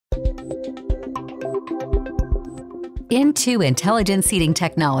Intu intelligent seating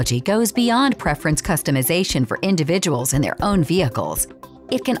technology goes beyond preference customization for individuals in their own vehicles.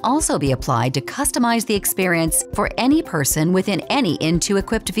 It can also be applied to customize the experience for any person within any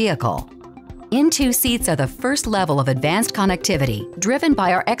Intu-equipped vehicle. Intu seats are the first level of advanced connectivity driven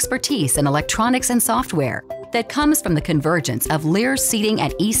by our expertise in electronics and software that comes from the convergence of Lear's seating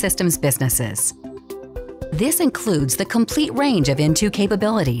and E-Systems businesses. This includes the complete range of Intu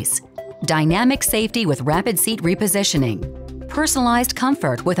capabilities: dynamic safety with rapid seat repositioning, personalized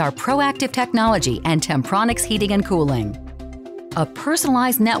comfort with our proactive technology and Tempronix heating and cooling, a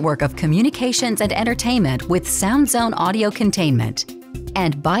personalized network of communications and entertainment with SoundZone audio containment,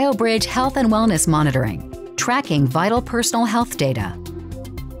 and BioBridge health and wellness monitoring, tracking vital personal health data.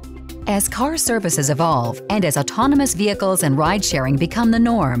 As car services evolve and as autonomous vehicles and ride-sharing become the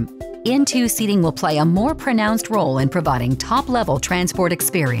norm, Intu seating will play a more pronounced role in providing top-level transport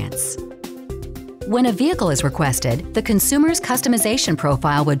experience. When a vehicle is requested, the consumer's customization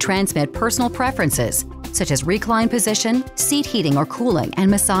profile would transmit personal preferences, such as recline position, seat heating or cooling, and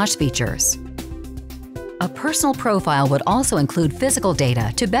massage features. A personal profile would also include physical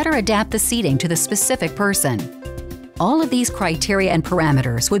data to better adapt the seating to the specific person. All of these criteria and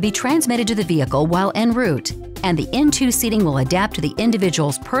parameters would be transmitted to the vehicle while en route, and the Intu seating will adapt to the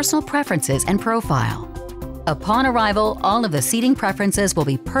individual's personal preferences and profile. Upon arrival, all of the seating preferences will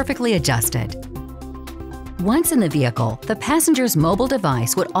be perfectly adjusted. Once in the vehicle, the passenger's mobile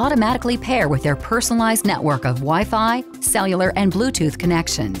device would automatically pair with their personalized network of Wi-Fi, cellular, and Bluetooth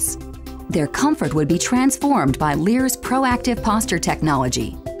connections. Their comfort would be transformed by Lear's proactive posture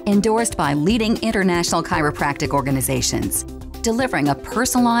technology, endorsed by leading international chiropractic organizations, delivering a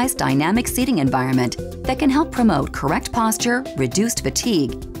personalized dynamic seating environment that can help promote correct posture, reduced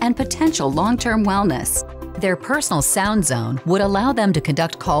fatigue, and potential long-term wellness. Their personal sound zone would allow them to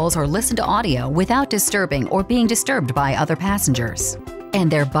conduct calls or listen to audio without disturbing or being disturbed by other passengers.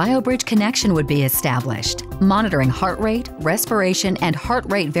 And their BioBridge connection would be established, monitoring heart rate, respiration, and heart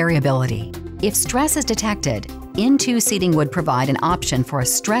rate variability. If stress is detected, Intu seating would provide an option for a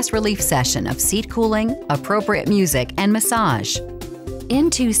stress relief session of seat cooling, appropriate music, and massage.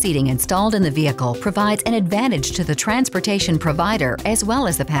 Intu seating installed in the vehicle provides an advantage to the transportation provider as well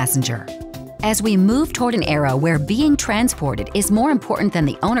as the passenger. As we move toward an era where being transported is more important than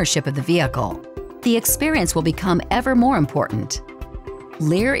the ownership of the vehicle, the experience will become ever more important.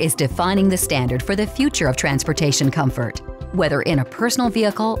 Lear is defining the standard for the future of transportation comfort, whether in a personal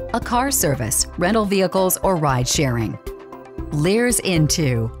vehicle, a car service, rental vehicles, or ride-sharing. Lear's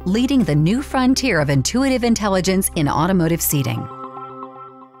Intu, leading the new frontier of intuitive intelligence in automotive seating.